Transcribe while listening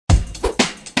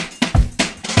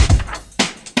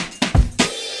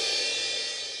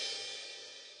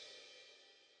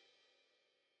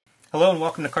Hello and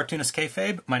welcome to Cartoonist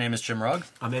Kayfabe. My name is Jim Rugg.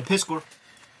 I'm Ed Piscor.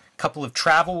 Couple of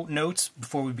travel notes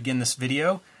before we begin this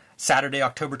video. Saturday,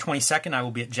 October 22nd, I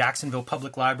will be at Jacksonville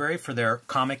Public Library for their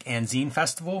Comic and Zine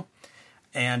Festival.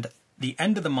 And the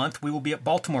end of the month, we will be at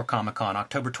Baltimore Comic Con,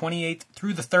 October 28th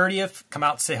through the 30th. Come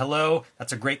out, say hello.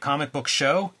 That's a great comic book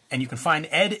show. And you can find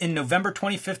Ed in November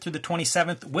 25th through the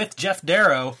 27th with Jeff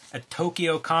Darrow at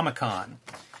Tokyo Comic Con.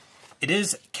 It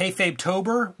is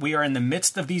Kayfabe-tober. We are in the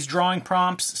midst of these drawing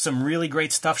prompts. Some really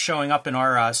great stuff showing up in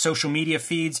our social media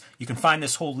feeds. You can find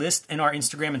this whole list in our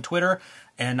Instagram and Twitter.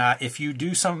 And if you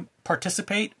do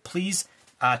participate, please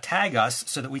tag us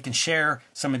so that we can share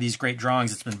some of these great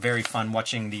drawings. It's been very fun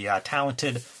watching the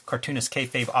talented Cartoonist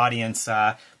Kayfabe audience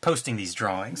posting these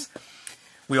drawings.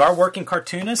 We are working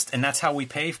Cartoonist, and that's how we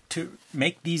pay to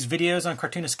make these videos on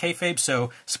Cartoonist Kayfabe.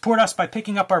 So support us by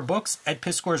picking up our books. Ed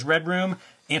Piscor's Red Room,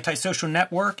 Antisocial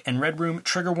Network, and Red Room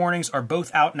Trigger Warnings are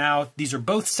both out now. These are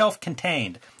both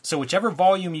self-contained. So whichever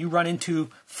volume you run into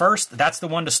first, that's the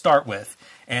one to start with.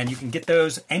 And you can get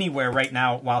those anywhere right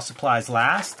now while supplies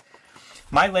last.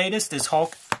 My latest is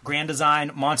Hulk Grand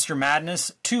Design Monster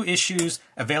Madness. 2 issues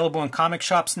available in comic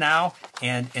shops now.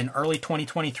 And in early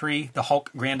 2023, the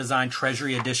Hulk Grand Design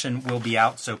Treasury Edition will be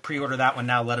out. So pre-order that one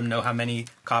now. Let them know how many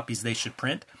copies they should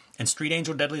print. And Street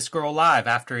Angel Deadliest Girl Alive,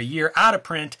 after a year out of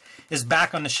print, is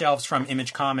back on the shelves from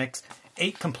Image Comics.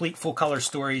 8 complete full-color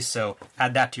stories, so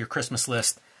add that to your Christmas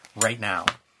list right now.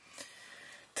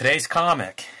 Today's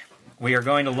comic, we are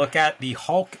going to look at the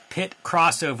Hulk Pitt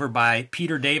crossover by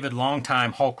Peter David,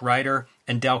 longtime Hulk writer,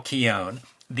 and Del Keown.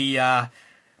 The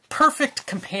perfect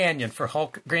companion for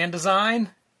Hulk Grand Design?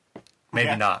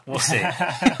 Maybe not. We'll see.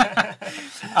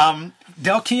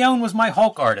 Del Keown was my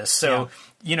Hulk artist, so,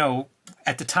 you know,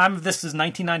 at the time of this is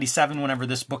 1997, whenever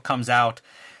this book comes out.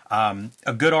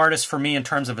 A good artist for me in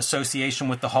terms of association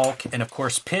with the Hulk. And, of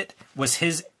course, Pitt was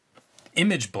his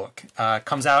Image book.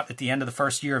 Comes out at the end of the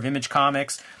first year of Image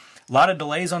Comics. A lot of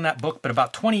delays on that book, but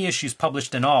about 20 issues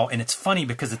published in all. And it's funny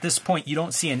because at this point, you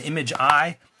don't see an Image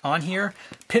eye on here.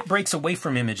 Pitt breaks away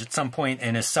from Image at some point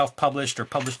and is self-published or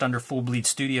published under Full Bleed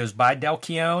Studios by Del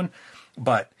Keown.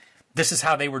 But this is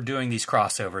how they were doing these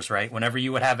crossovers, right? Whenever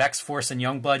you would have X-Force and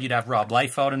Youngblood, you'd have Rob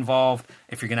Liefeld involved.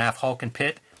 If you're going to have Hulk and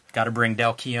Pitt, got to bring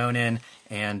Del Keown in.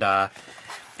 And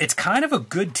it's kind of a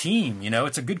good team, you know?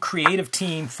 It's a good creative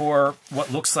team for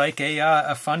what looks like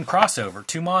a fun crossover.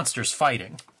 2 monsters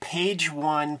fighting. Page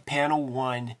 1, panel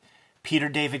 1, Peter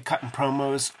David cutting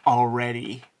promos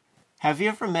already. Have you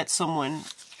ever met someone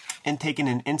and taken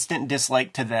an instant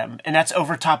dislike to them? And that's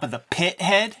over top of the Pitt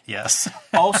head? Yes.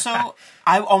 Also,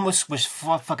 I almost was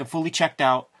fucking fully checked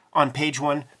out on page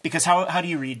 1, because how do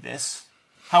you read this?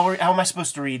 How am I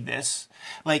supposed to read this?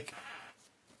 Like,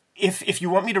 if you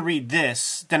want me to read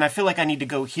this, then I feel like I need to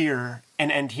go here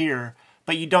and end here,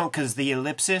 but you don't, because the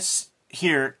ellipsis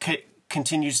here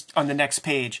continues on the next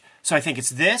page. So I think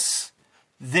it's this,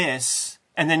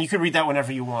 and then you can read that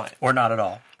whenever you want. Or not at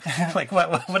all. Like,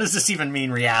 what does this even mean,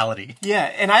 reality?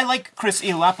 Yeah, and I like Chris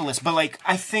Eliopoulos, but, like,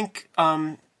 I think,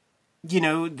 you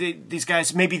know, these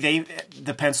guys, maybe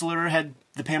the penciler had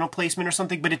the panel placement or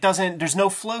something, but there's no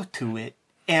flow to it.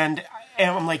 And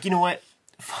I'm like, you know what?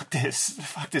 Fuck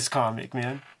this comic,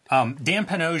 man. Dan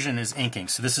Panosian is inking,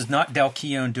 so this is not Del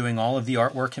Keown doing all of the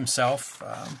artwork himself.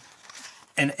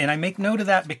 And I make note of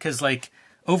that because, like,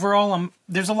 overall,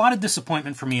 there's a lot of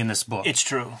disappointment for me in this book. It's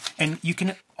true. And you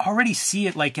can already see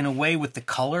it, like, in a way with the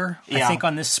color. Yeah. I think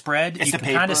on this spread, you can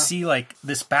kind of see, like,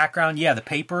 this background. Yeah, the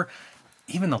paper.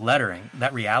 Even the lettering,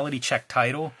 that reality check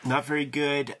title. Not very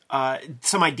good.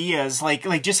 Some ideas,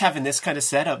 like just having this kind of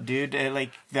setup, dude.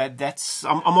 Like that's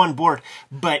I'm on board.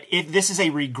 But this is a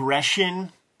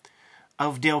regression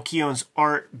of Del Keown's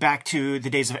art back to the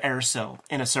days of Aircel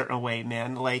in a certain way,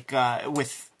 man. Like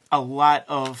with a lot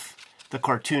of the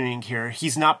cartooning here,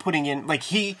 he's not putting in, like,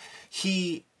 he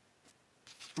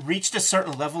reached a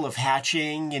certain level of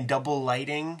hatching and double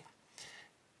lighting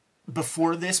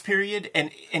before this period,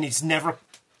 and he's never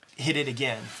hit it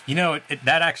again. You know,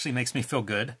 that actually makes me feel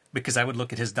good, because I would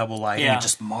look at his double lighting and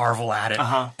just marvel at it.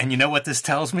 And you know what this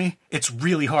tells me? It's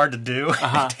really hard to do.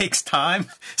 It takes time.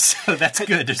 So that's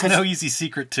good. There's no easy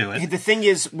secret to it. The thing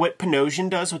is, what Panosian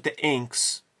does with the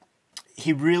inks,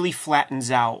 he really flattens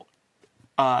out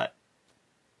the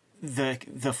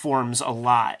forms a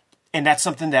lot. And that's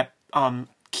something that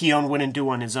Keown wouldn't do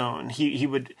on his own. He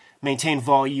would maintain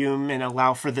volume and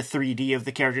allow for the 3D of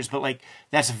the characters, but, like,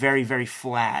 that's very, very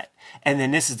flat. And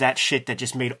then this is that shit that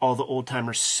just made all the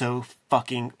old-timers so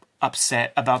fucking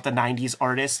upset about the 90s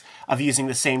artists of using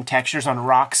the same textures on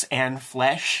rocks and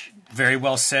flesh. Very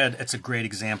well said. It's a great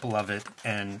example of it.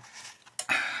 And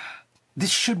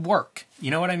this should work.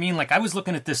 You know what I mean? Like, I was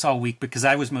looking at this all week because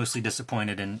I was mostly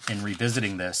disappointed in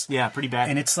revisiting this. Yeah, pretty bad.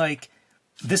 And it's like,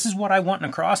 this is what I want in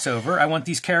a crossover. I want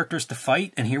these characters to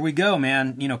fight, and here we go,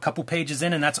 man. You know, a couple pages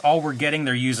in, and that's all we're getting.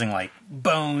 They're using, like,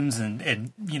 bones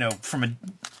and you know, from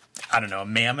a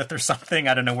mammoth or something.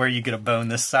 I don't know where you get a bone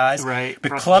this size. Right.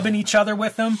 But clubbing each other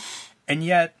with them, and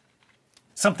yet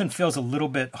something feels a little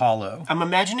bit hollow. I'm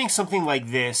imagining something like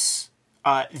this.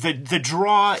 The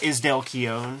draw is Del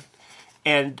Keown,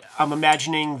 and I'm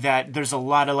imagining that there's a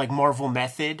lot of, like, Marvel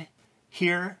method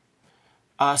here.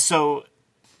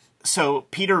 So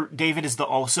Peter David is the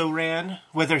also ran.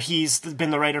 Whether he's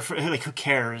been the writer for, like, who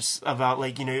cares about,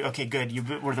 like, you know, okay, good, you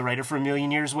were the writer for a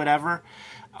million years, whatever.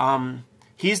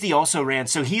 He's the also ran,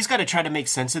 so he's got to try to make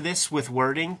sense of this with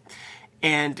wording,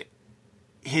 and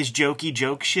his jokey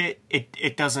joke shit,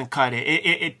 it doesn't cut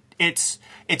it.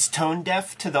 It's tone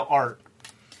deaf to the art.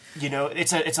 You know,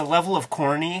 it's a level of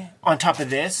corny on top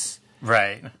of this,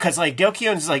 right? Because, like, Del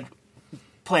Keown's, like,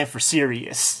 playing for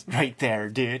serious right there,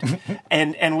 dude.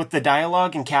 and with the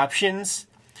dialogue and captions,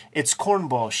 it's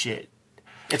cornball shit.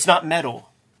 It's not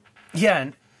metal. Yeah,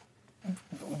 and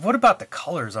what about the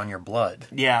colors on your blood?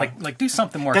 Yeah. Like do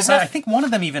something more. Doesn't that- I think one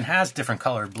of them even has different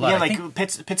colored blood. Yeah, I like,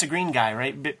 think, Pitt's a green guy,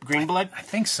 right? Green blood? I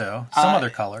think so. Some other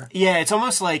color. Yeah, it's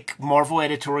almost like Marvel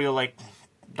editorial, like,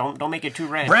 don't make it too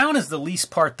red. Brown is the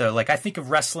least part, though. Like, I think of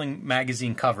wrestling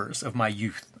magazine covers of my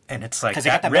youth, and it's like, 'Cause they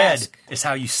got that the red mask. is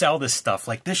how you sell this stuff.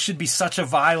 Like, this should be such a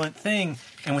violent thing,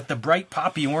 and with the bright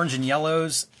poppy orange and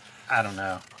yellows, I don't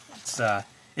know.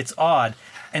 It's odd.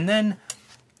 And then,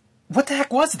 what the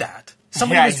heck was that?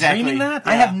 Somebody Yeah, was exactly. dreaming that?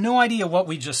 Yeah. I have no idea what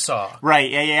we just saw.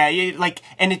 Right, yeah, like,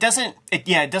 and it doesn't,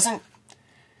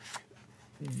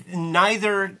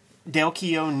 neither Dale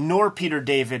Keown nor Peter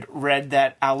David read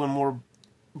that Alan Moore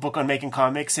book on making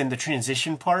comics in the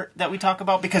transition part that we talk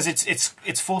about, because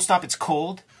it's full stop, it's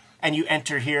cold, and you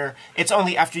enter here. It's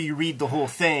only after you read the whole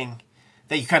thing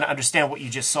that you kind of understand what you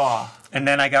just saw. And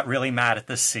then I got really mad at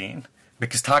this scene,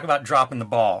 because talk about dropping the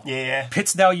ball. Yeah.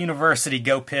 Pittsdale University,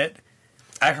 go Pitt.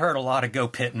 I heard a lot of go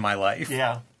Pitt in my life.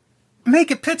 Yeah. Make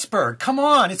it Pittsburgh. Come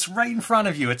on. It's right in front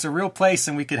of you. It's a real place,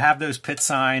 and we could have those Pitt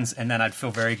signs, and then I'd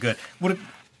feel very good. Would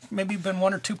have maybe been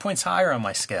 1 or 2 points higher on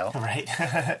my scale. Right.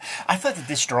 I thought that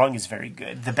this drawing is very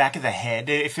good. The back of the head,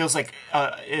 it feels like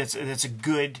it's a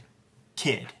good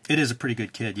kid. It is a pretty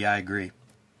good kid. Yeah, I agree.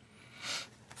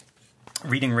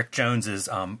 Reading Rick Jones's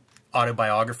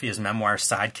autobiography, his memoir,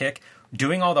 Sidekick,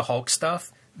 doing all the Hulk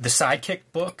stuff. The Sidekick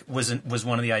book was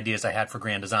one of the ideas I had for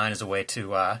Grand Design as a way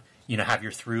to have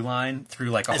your through line through,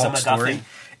 like, a Hulk story,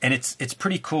 and it's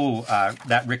pretty cool,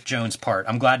 that Rick Jones part.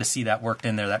 I'm glad to see that worked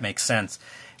in there. That makes sense.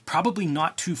 Probably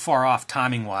not too far off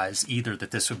timing wise either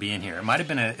that this would be in here. It might have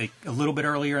been a little bit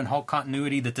earlier in Hulk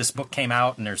continuity that this book came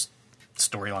out, and there's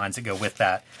storylines that go with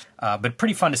that. But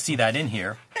pretty fun to see that in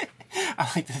here. I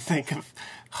like to think of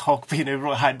Hulk being able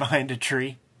to hide behind a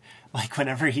tree. Like,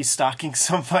 whenever he's stalking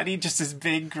somebody, just this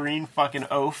big green fucking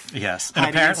oaf. Yes, and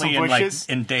apparently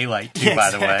in daylight too,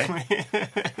 by the way.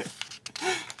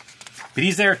 But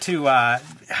he's there to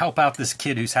help out this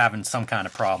kid who's having some kind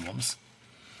of problems.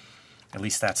 At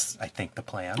least that's, I think, the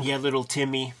plan. Yeah, little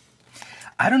Timmy.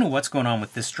 I don't know what's going on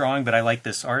with this drawing, but I like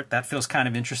this art. That feels kind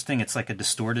of interesting. It's like a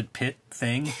distorted Pitt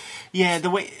thing. Yeah, the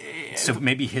way... So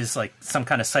maybe his, like, some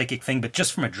kind of psychic thing, but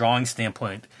just from a drawing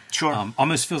standpoint. Sure.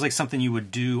 Almost feels like something you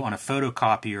would do on a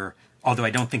photocopier, although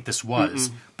I don't think this was.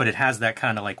 But it has that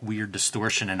kind of, like, weird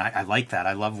distortion, and I like that.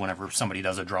 I love whenever somebody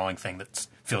does a drawing thing that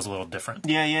feels a little different.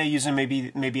 Yeah, using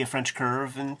maybe a French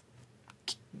curve and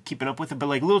keeping up with it. But,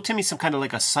 like, little Timmy's some kind of,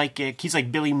 like, a psychic. He's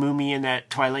like Billy Mooney in that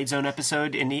Twilight Zone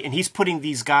episode, and he's putting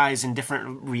these guys in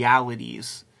different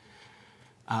realities.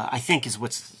 I think is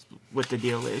what the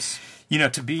deal is. You know,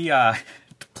 to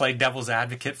play devil's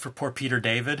advocate for poor Peter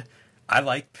David, I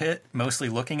like Pitt, mostly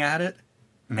looking at it.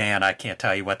 Man, I can't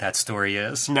tell you what that story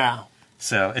is. No.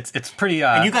 So it's pretty...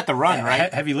 and you got the run,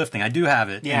 right? Heavy lifting. I do have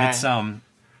it. Yeah. And it's...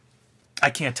 I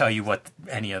can't tell you what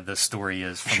any of the story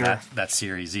is from that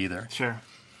series either. Sure.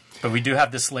 But we do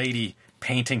have this lady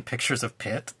painting pictures of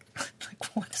Pitt.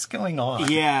 Like, what is going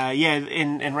on? Yeah,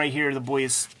 and right here the boy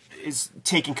is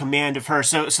taking command of her.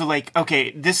 So like,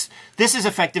 okay, this is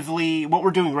effectively what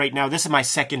we're doing right now. This is my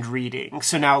second reading.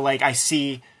 So now, like,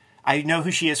 I know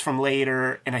who she is from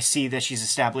later, and I see that she's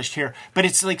established here. But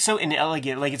it's, like, so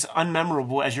inelegant, like, it's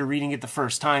unmemorable as you're reading it the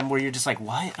first time, where you're just like,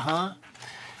 what, huh?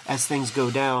 as things go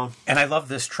down. And I love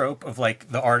this trope of like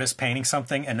the artist painting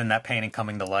something and then that painting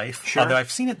coming to life. Sure. Although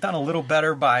I've seen it done a little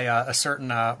better by a certain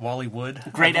Wally Wood.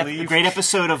 Great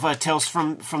episode of Tales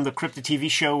from the Crypt, the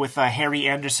TV show with Harry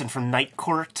Anderson from Night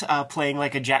Court playing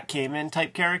like a Jack Kamen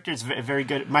type character. It's very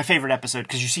good. My favorite episode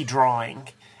because you see drawing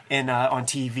on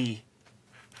TV.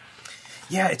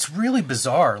 Yeah, it's really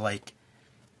bizarre. Like,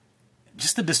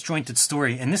 just a disjointed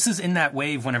story. And this is in that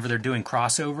wave whenever they're doing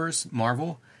crossovers,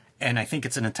 Marvel. And I think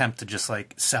it's an attempt to just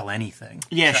like sell anything.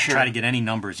 Yeah, sure. Try to get any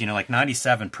numbers. You know, like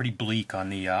 97, pretty bleak on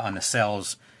the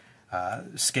sales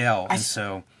scale. And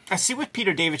so I see what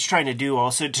Peter David's trying to do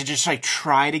also to just like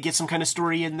try to get some kind of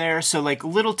story in there. So like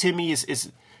Little Timmy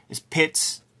is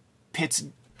Pitt's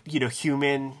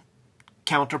human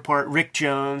counterpart. Rick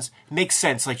Jones makes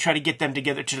sense. Like try to get them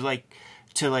together to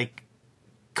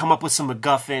come up with some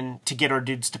MacGuffin to get our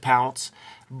dudes to pounce.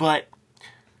 But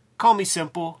call me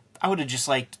simple. I would have just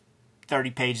liked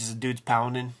 30 pages of dudes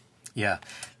pounding. Yeah,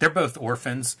 they're both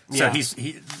orphans. So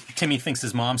Timmy thinks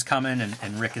his mom's coming,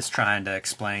 and Rick is trying to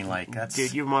explain like that's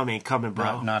dude, your mom ain't coming,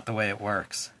 bro. Not the way it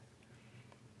works.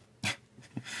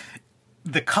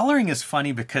 The coloring is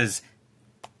funny because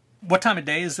what time of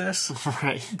day is this?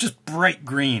 Right. Just bright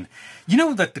green. You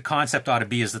know that the concept ought to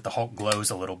be is that the Hulk glows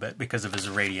a little bit because of his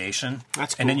irradiation.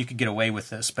 That's cool. And then you could get away with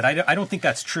this. But I don't think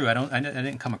that's true. I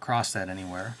didn't come across that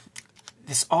anywhere.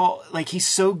 This all like he's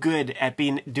so good at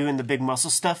doing the big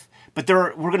muscle stuff, but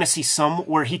we're gonna see some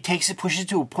where he pushes it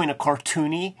to a point of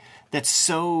cartoony that's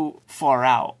so far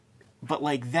out. But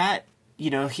like that,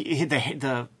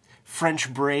 the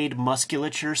French braid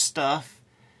musculature stuff,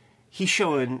 he's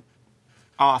showing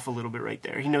off a little bit right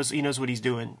there. He knows what he's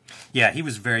doing. Yeah, he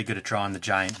was very good at drawing the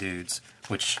giant dudes,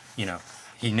 which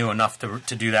he knew enough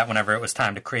to do that whenever it was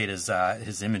time to create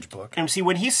his image book. And see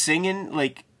when he's singing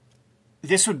like.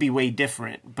 This would be way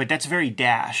different, but that's very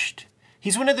dashed.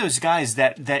 He's one of those guys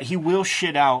that he will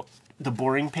shit out the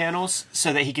boring panels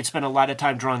so that he could spend a lot of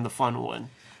time drawing the fun one.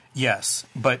 Yes,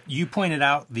 but you pointed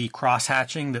out the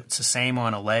cross-hatching that's the same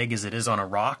on a leg as it is on a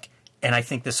rock, and I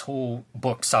think this whole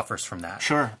book suffers from that.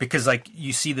 Sure. Because like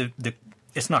you see the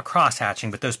it's not cross-hatching,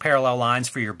 but those parallel lines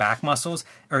for your back muscles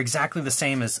are exactly the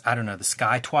same as, I don't know, the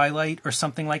Sky Twilight or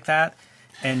something like that.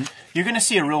 And you're going to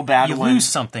see a real bad one. You lose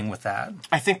something with that.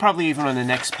 I think probably even on the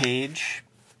next page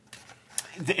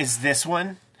is this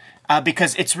one.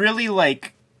 Because it's really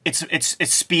like,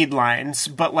 it's speed lines,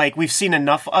 but like we've seen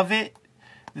enough of it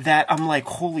that I'm like,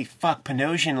 holy fuck,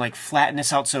 Panosian like flattened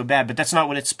this out so bad, but that's not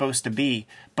what it's supposed to be.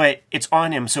 But it's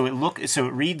on him, so it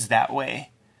reads that way.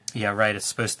 Yeah, right. It's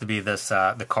supposed to be this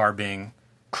the car being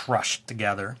crushed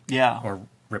together. Yeah. Or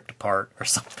ripped apart or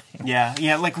something.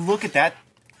 Yeah, like look at that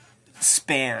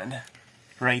span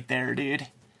right there, dude.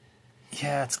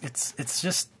 Yeah,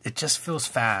 it just feels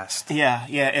fast. Yeah,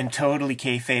 and totally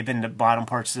kayfabe in the bottom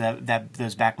parts of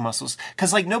those back muscles,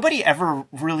 because like nobody ever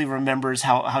really remembers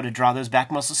how to draw those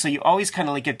back muscles. So you always kind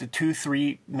of like get the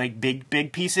 2-3 like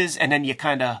big pieces, and then you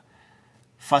kind of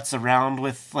futz around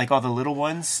with like all the little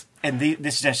ones. And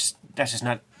that's just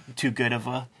not too good of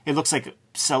a. It looks like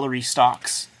celery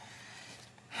stalks.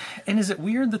 And is it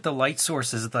weird that the light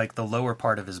source is like the lower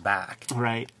part of his back?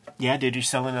 Right. Yeah, dude, you're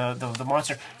selling the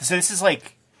monster. So this is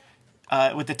like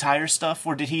with the tire stuff,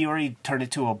 or did he already turn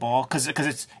it to a ball? Because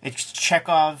it's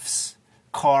Chekhov's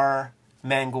car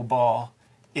mangle ball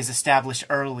is established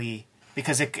early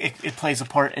because it plays a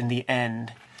part in the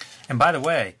end. And by the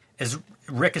way, as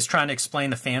Rick is trying to explain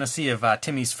the fantasy of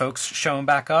Timmy's folks showing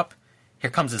back up, here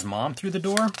comes his mom through the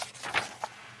door.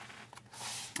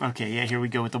 Okay, yeah, here we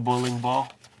go with the bowling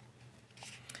ball.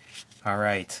 All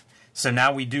right. So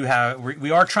now we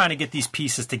are trying to get these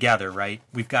pieces together, right?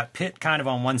 We've got Pitt kind of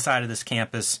on one side of this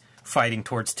campus fighting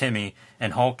towards Timmy,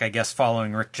 and Hulk, I guess,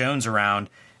 following Rick Jones around,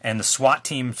 and the SWAT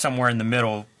team somewhere in the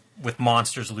middle with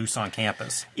monsters loose on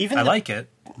campus. I like it.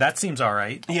 That seems all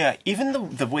right. Yeah,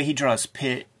 even the way he draws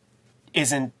Pitt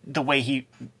isn't the way he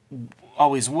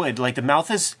always would. Like, the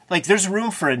mouth is... Like, there's room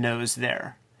for a nose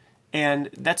there. And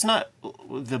that's not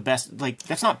the best... Like,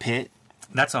 that's not Pitt.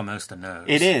 That's almost a nose.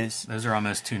 It is. Those are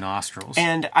almost two nostrils.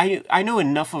 And I know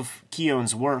enough of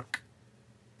Keown's work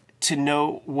to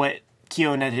know what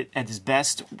Keown at his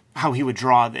best, how he would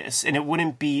draw this. And it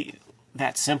wouldn't be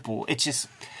that simple. It's just...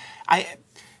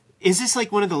 Is this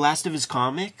like one of the last of his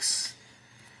comics?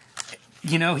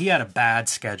 You know, he had a bad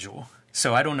schedule.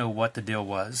 So I don't know what the deal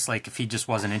was. Like, if he just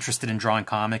wasn't interested in drawing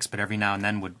comics, but every now and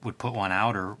then would put one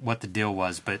out, or what the deal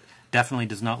was. But definitely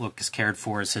does not look as cared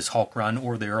for as his Hulk run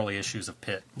or the early issues of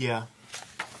Pitt. Yeah.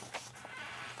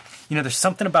 You know, there's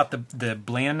something about the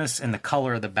blandness and the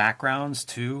color of the backgrounds,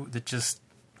 too, that just...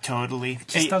 Totally. It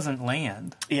just doesn't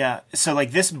land. Yeah. So,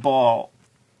 like, this ball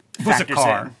was a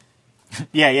car.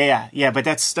 Yeah. But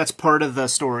that's part of the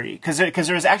story because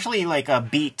there's actually like a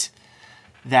beat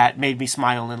that made me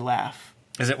smile and laugh.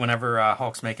 Is it whenever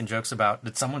Hulk's making jokes about,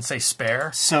 did someone say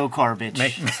spare? So garbage.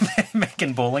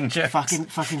 Making bowling jokes.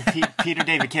 Fucking Peter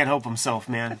David can't help himself,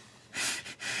 man.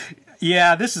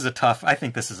 Yeah, I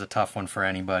think this is a tough one for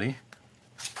anybody.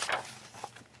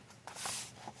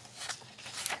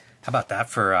 How about that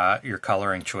for your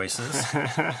coloring choices?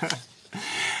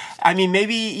 I mean,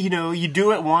 maybe, you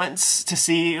do it once to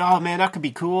see, oh man, that could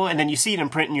be cool. And then you see it in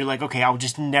print and you're like, okay, I'll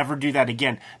just never do that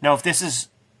again. Now, if this is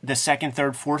the second,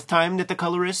 third, fourth time that the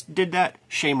colorist did that,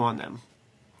 shame on them.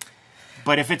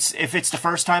 But if it's the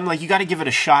first time, like, you got to give it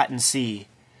a shot and see.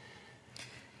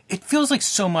 It feels like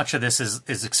so much of this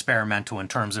is experimental in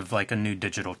terms of like a new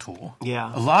digital tool. Yeah.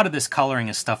 A lot of this coloring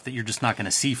is stuff that you're just not going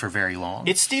to see for very long.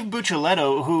 It's Steve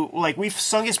Buccellato who, like, we've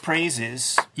sung his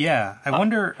praises. Yeah. I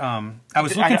wonder, I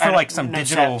was looking for like some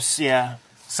digital, steps,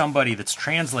 somebody that's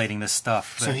translating this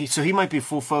stuff. But... So he might be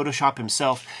full Photoshop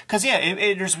himself. Because,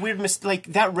 there's weird,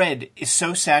 like, that red is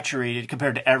so saturated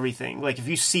compared to everything. Like, if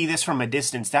you see this from a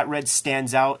distance, that red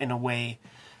stands out in a way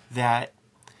that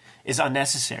is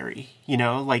unnecessary.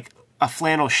 Like, a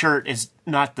flannel shirt is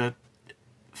not the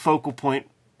focal point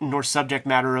nor subject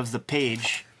matter of the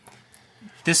page.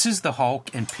 This is the Hulk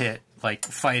and Pitt, like,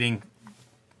 fighting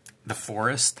the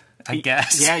forest, I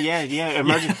guess. Yeah.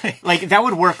 Emerging. Like, that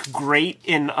would work great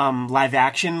in live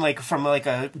action, like, from, like,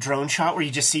 a drone shot where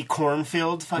you just see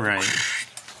cornfield. Right.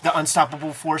 The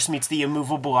unstoppable force meets the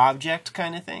immovable object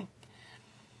kind of thing.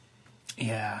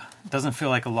 Yeah. It doesn't feel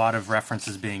like a lot of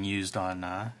references being used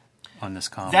on this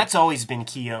comic. That's always been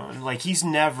Keown. Like, he's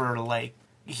never, like...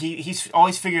 He's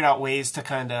always figured out ways to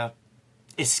kind of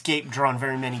escape drawing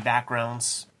very many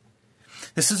backgrounds.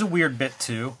 This is a weird bit,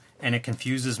 too, and it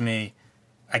confuses me.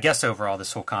 I guess overall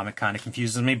this whole comic kind of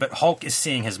confuses me, but Hulk is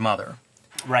seeing his mother.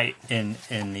 Right. In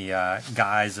the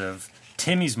guise of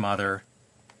Timmy's mother.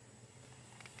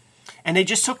 And they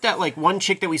just took that, like, one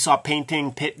chick that we saw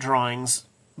painting Pitt drawings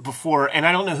before, and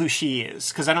I don't know who she is,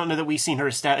 because I don't know that we've seen her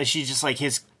established. She's just, like,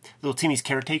 his little Timmy's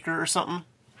caretaker or something.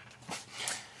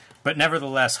 But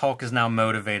nevertheless, Hulk is now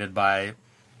motivated by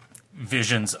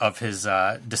visions of his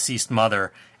deceased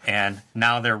mother, and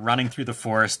now they're running through the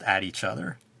forest at each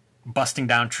other, busting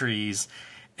down trees,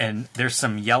 and there's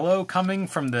some yellow coming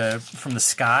from the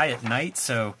sky at night,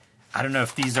 so I don't know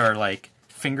if these are like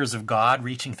fingers of God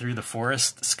reaching through the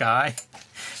forest sky.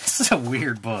 This is a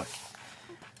weird book.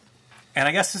 And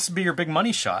I guess this would be your big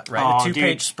money shot, right? A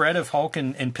two-page spread of Hulk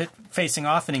and Pitt facing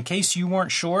off. And in case you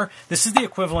weren't sure, this is the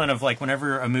equivalent of like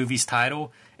whenever a movie's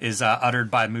title is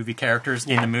uttered by movie characters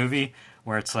in the movie,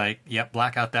 where it's like, yep,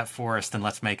 black out that forest and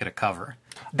let's make it a cover.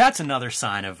 That's another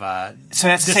sign of... so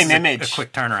that's the same image. A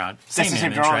quick turnaround. That's the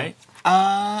same image, drawing.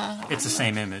 Right? It's the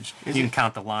same image. You can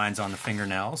count the lines on the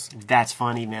fingernails. That's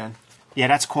funny, man. Yeah,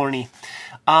 that's corny.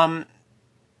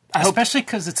 Especially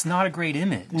because it's not a great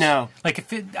image. No. Like,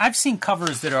 I've seen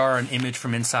covers that are an image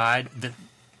from inside that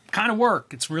kind of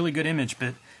work. It's a really good image,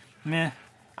 but meh.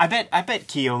 I bet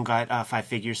Keown got 5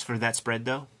 figures for that spread,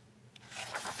 though.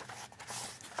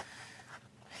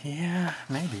 Yeah,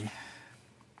 maybe.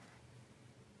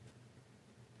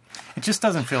 It just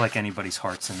doesn't feel like anybody's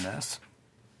heart's in this.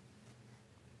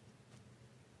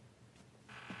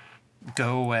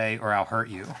 Go away or I'll hurt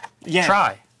you. Yeah.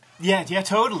 Try. Yeah,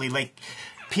 totally. Like...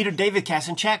 Peter David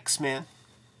casting checks, man.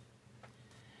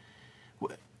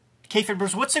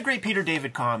 Kayfabe, what's a great Peter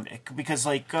David comic? Because,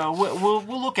 like, we'll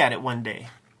look at it one day.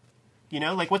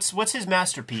 Like, what's his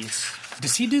masterpiece?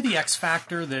 Does he do the X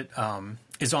Factor that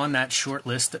is on that short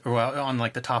list, or on,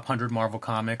 like, the top 100 Marvel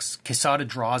comics? Quesada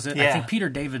draws it. Yeah. I think Peter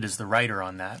David is the writer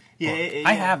on that. Yeah.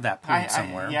 I have that print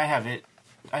somewhere. I have it.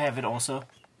 I have it also.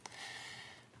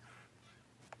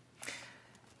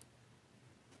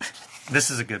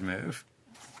 This is a good move.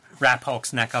 Wrap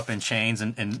Hulk's neck up in chains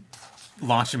and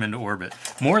launch him into orbit.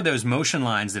 More of those motion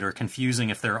lines that are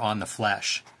confusing if they're on the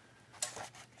flesh.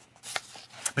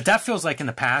 But that feels like in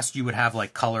the past you would have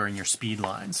like color in your speed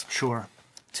lines. Sure.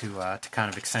 To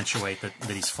kind of accentuate that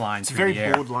he's flying through very the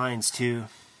air. Bold lines too.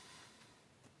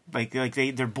 Like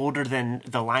they're bolder than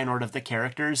the line art of the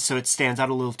characters, so it stands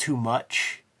out a little too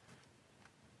much.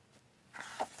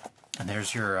 And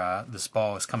there's your, this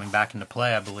ball is coming back into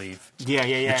play, I believe. Yeah.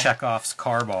 The Chekhov's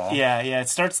car ball. Yeah, it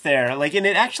starts there. Like, and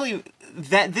it actually,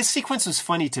 this sequence was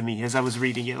funny to me as I was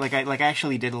reading it. Like, I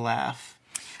actually did laugh.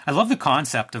 I love the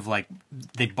concept of, like,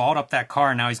 they balled up that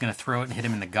car and now he's going to throw it and hit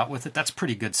him in the gut with it. That's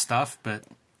pretty good stuff, but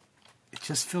it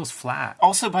just feels flat.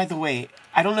 Also, by the way,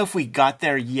 I don't know if we got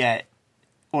there yet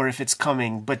or if it's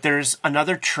coming, but there's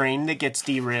another train that gets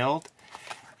derailed.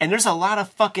 And there's a lot of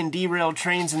fucking derailed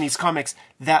trains in these comics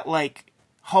that, like,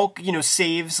 Hulk, you know,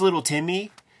 saves little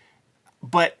Timmy,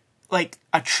 but, like,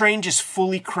 a train just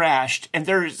fully crashed, and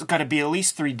there's got to be at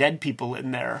least 3 dead people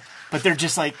in there. But they're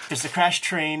just like, there's a crashed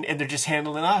train, and they're just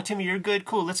handling, oh, Timmy, you're good,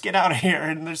 cool, let's get out of here.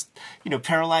 And there's, you know,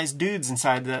 paralyzed dudes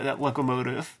inside that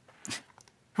locomotive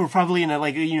who are probably in a,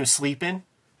 like, you know, sleeping.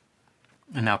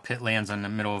 And now Pitt lands in the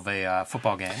middle of a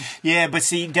football game. Yeah, but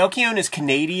see, Delcione is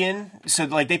Canadian, so,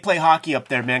 like, they play hockey up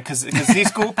there, man, because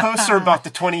these goalposts are about the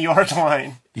 20-yard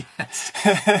line. Yes.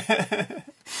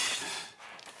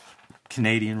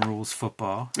 Canadian rules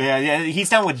football. Yeah, he's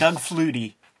down with Doug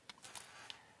Flutie.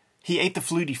 He ate the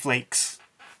Flutie Flakes.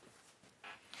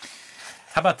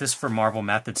 How about this for Marvel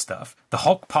Method stuff? The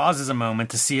Hulk pauses a moment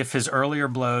to see if his earlier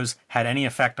blows had any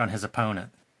effect on his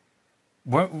opponent.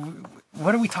 What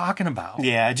are we talking about?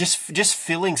 Yeah, just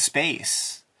filling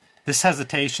space. This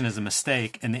hesitation is a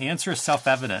mistake, and the answer is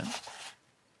self-evident.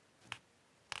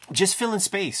 Just filling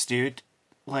space, dude.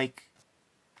 Like,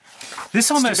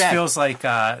 this almost feels like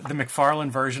the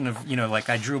McFarlane version of, you know, like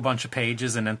I drew a bunch of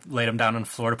pages and then laid them down on the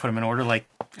floor to put them in order. Like,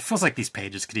 it feels like these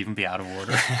pages could even be out of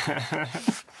order.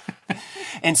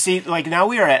 And see, like, now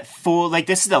we are at full, like,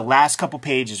 this is the last couple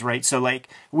pages, right? So, like,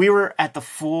 we were at the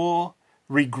full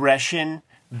regression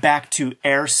back to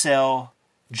Air Cell,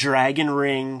 Dragon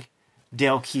Ring,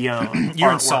 Delcione.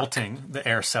 You're insulting the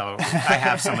Air Cell. I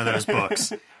have some of those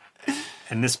books.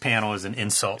 And this panel is an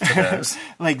insult to those.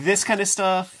 Like, this kind of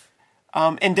stuff.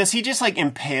 And does he just, like,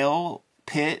 impale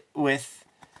Pitt with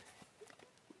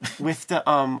the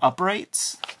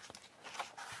uprights?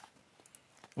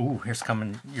 Ooh, here's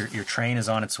coming. Your train is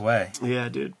on its way. Yeah,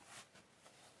 dude.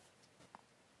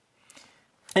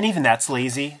 And even that's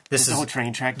lazy. This is the whole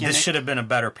train track gimmick. This should have been a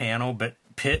better panel, but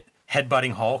Pitt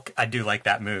headbutting Hulk, I do like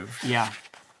that move. Yeah.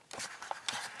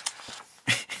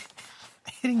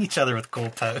 Hitting each other with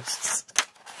goalposts.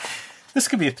 This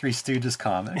could be a Three Stooges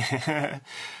comic.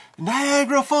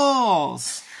 Niagara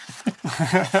Falls!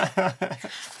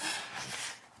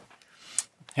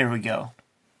 Here we go.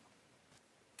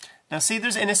 Now see,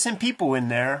 there's innocent people in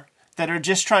there that are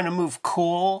just trying to move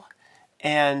coal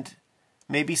and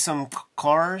maybe some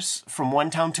cars from one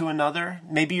town to another.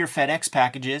 Maybe your FedEx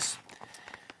packages.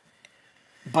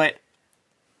 But,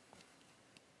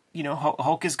 you know,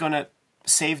 Hulk is going to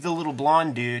save the little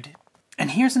blonde dude.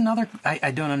 And here's another,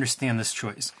 I don't understand this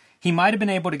choice. He might have been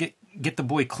able to get the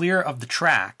boy clear of the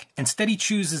track. Instead, he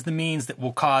chooses the means that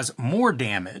will cause more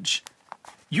damage.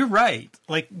 You're right.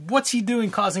 Like, what's he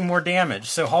doing causing more damage?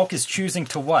 So Hulk is choosing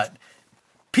to what?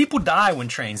 People die when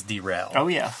trains derail. Oh,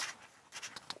 yeah.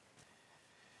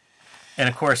 And,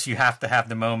 of course, you have to have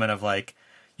the moment of, like,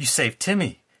 you saved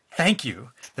Timmy. Thank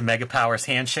you. The Mega Powers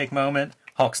handshake moment.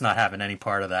 Hulk's not having any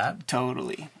part of that.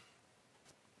 Totally.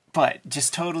 But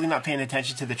just totally not paying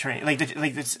attention to the train.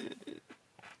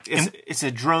 It's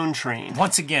a drone train.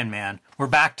 Once again, man, we're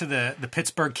back to the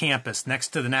Pittsburgh campus next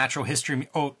to the Natural History...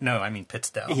 Oh, no, I mean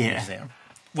Pittsdale Museum.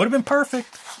 Would have been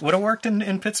perfect. Would have worked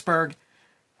in Pittsburgh.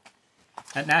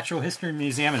 That Natural History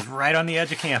Museum is right on the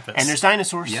edge of campus. And there's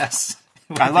dinosaurs. Yes.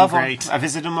 I love them. I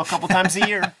visit them a couple times a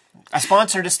year. I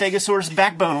sponsored a Stegosaurus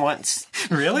backbone once.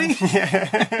 Really?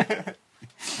 Yeah.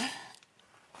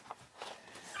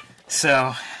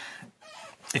 So...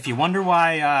 if you wonder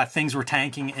why things were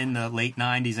tanking in the late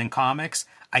 90s in comics,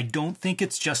 I don't think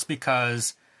it's just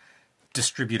because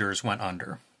distributors went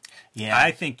under. Yeah.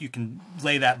 I think you can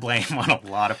lay that blame on a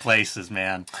lot of places,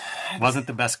 man. It wasn't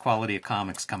the best quality of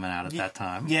comics coming out at that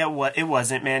time. Yeah, it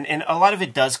wasn't, man. And a lot of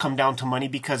it does come down to money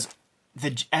because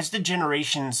as the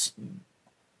generations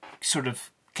sort of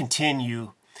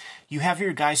continue, you have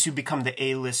your guys who become the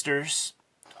A-listers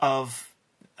of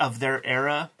their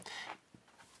era.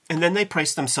 And then they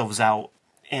price themselves out,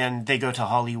 and they go to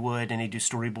Hollywood, and they do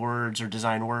storyboards or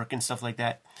design work and stuff like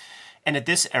that. And at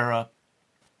this era,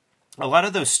 a lot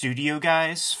of those studio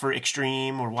guys for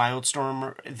Extreme or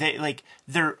Wildstorm,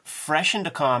 they're fresh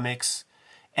into comics,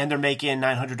 and they're making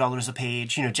 $900 a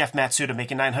page. You know, Jeff Matsuda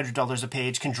making $900 a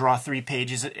page, can draw 3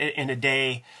 pages in a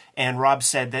day. And Rob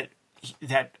said that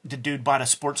the dude bought a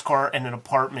sports car and an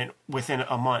apartment within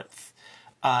a month.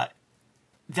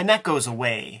 Then that goes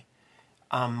away.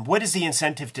 What is the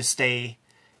incentive to stay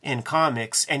in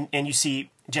comics? And you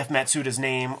see Jeff Matsuda's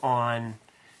name on,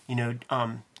 you know,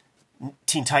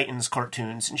 Teen Titans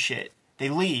cartoons and shit. They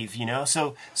leave, you know?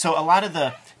 So a lot of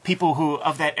the people who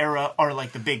of that era are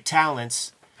like the big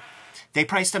talents, they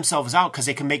price themselves out because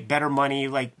they can make better money,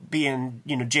 like being,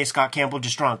 you know, J. Scott Campbell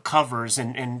just drawing covers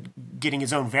and getting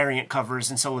his own variant covers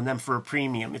and selling them for a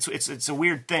premium. It's a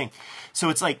weird thing. So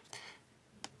it's like,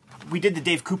 we did the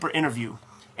Dave Cooper interview,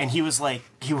 and he was like,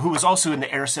 who was also in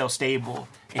the Air Cell stable,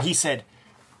 And he said,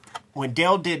 when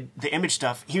Dale did the Image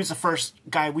stuff, he was the first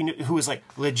guy we knew who was like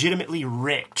legitimately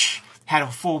rich, had a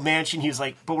full mansion. He was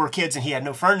like, but we're kids and he had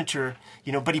no furniture,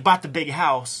 you know, but he bought the big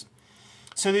house.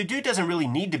 So the dude doesn't really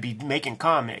need to be making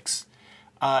comics.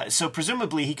 So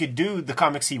presumably he could do the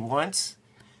comics he wants.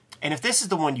 And if this is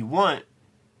the one you want,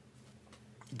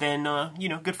 then, you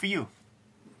know, good for you.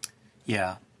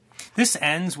 Yeah. This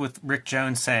ends with Rick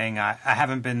Jones saying, I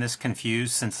haven't been this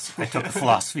confused since I took a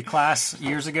philosophy class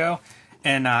years ago.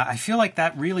 And I feel like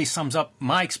that really sums up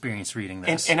my experience reading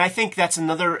this. And I think that's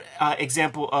another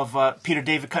example of Peter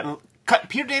David cutting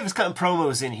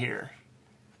promos in here.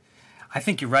 I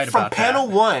think you're right about that. From panel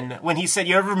 1, when he said,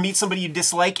 you ever meet somebody you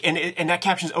dislike, and that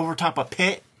caption's over top of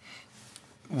Pitt?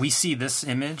 We see this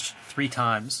image 3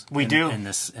 times. We do. In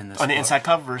this on book. the inside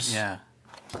covers. Yeah.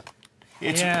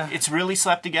 It's really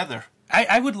slapped together.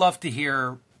 I would love to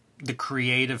hear the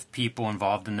creative people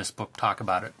involved in this book talk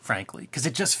about it, frankly, because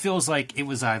it just feels like it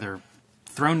was either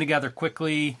thrown together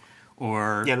quickly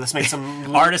or let's make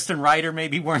some artist and writer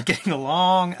maybe weren't getting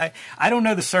along. I don't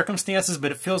know the circumstances,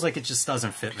 but it feels like it just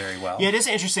doesn't fit very well. Yeah, it is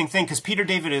an interesting thing because Peter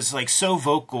David is like so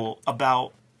vocal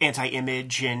about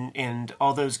anti-image and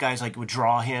all those guys like would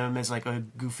draw him as like a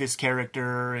goofus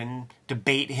character and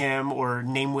debate him or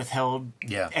name withheld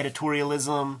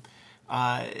editorialism.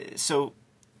 So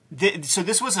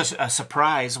this was a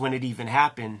surprise when it even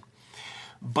happened,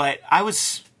 but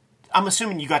I'm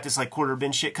assuming you got this like quarter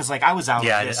bin shit because like I was out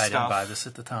of this stuff. I didn't buy this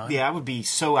at the time. Yeah, I would be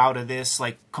so out of this,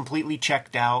 like completely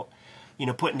checked out, you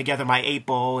know, putting together my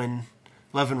 8-ball and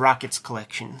Love and Rockets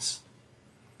collections.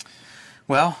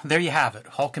 Well, there you have it,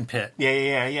 Hulk and Pitt.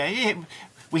 Yeah.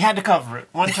 We had to cover it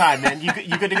one time, man. You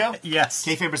good to go? Yes.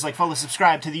 Kayfabe's like, follow,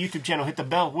 subscribe to the YouTube channel, hit the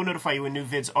bell. We'll notify you when new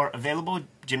vids are available.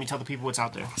 Jimmy, tell the people what's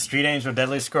out there. Street Angel,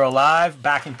 Deadly Squirrel Live,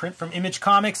 back in print from Image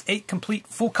Comics. 8 complete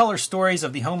full-color stories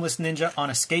of the homeless ninja on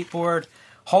a skateboard.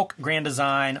 Hulk Grand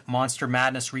Design, Monster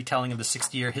Madness retelling of the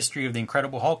 60-year history of the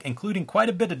Incredible Hulk, including quite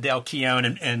a bit of Dale Keown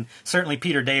and certainly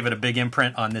Peter David, a big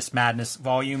imprint on this Madness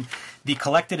volume. The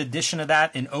collected edition of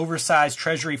that in oversized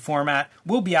treasury format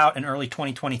will be out in early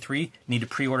 2023. Need to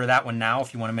pre-order that one now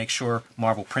if you want to make sure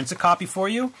Marvel prints a copy for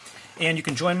you. And you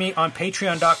can join me on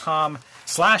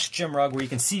patreon.com/JimRugg where you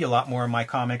can see a lot more of my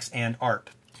comics and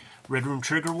art. Red Room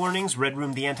trigger warnings, Red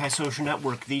Room the Antisocial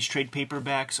Network. These trade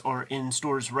paperbacks are in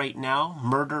stores right now.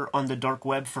 Murder on the Dark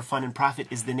Web for Fun and Profit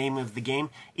is the name of the game.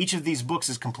 Each of these books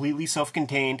is completely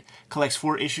self-contained, collects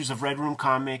 4 issues of Red Room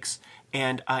comics,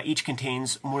 and each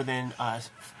contains more than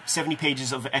 70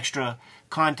 pages of extra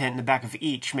content in the back of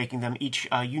each, making them each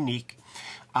unique.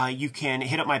 You can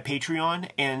hit up my Patreon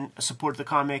and support the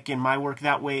comic and my work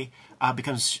that way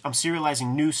because I'm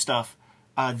serializing new stuff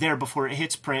there before it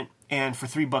hits print. And for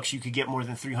 $3 you could get more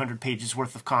than 300 pages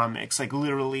worth of comics, like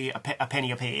literally a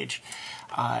penny a page.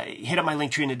 Hit up my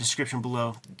link tree in the description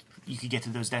below. You could get to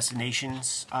those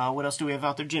destinations. What else do we have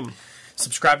out there, Jimmy?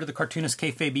 Subscribe to the Cartoonist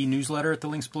Kayfabe newsletter at the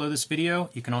links below this video.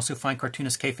 You can also find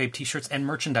Cartoonist Kayfabe t-shirts and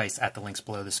merchandise at the links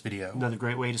below this video. Another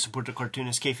great way to support the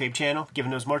Cartoonist Kayfabe channel.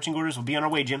 Given those marching orders, we'll be on our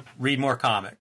way, Jim. Read more comics.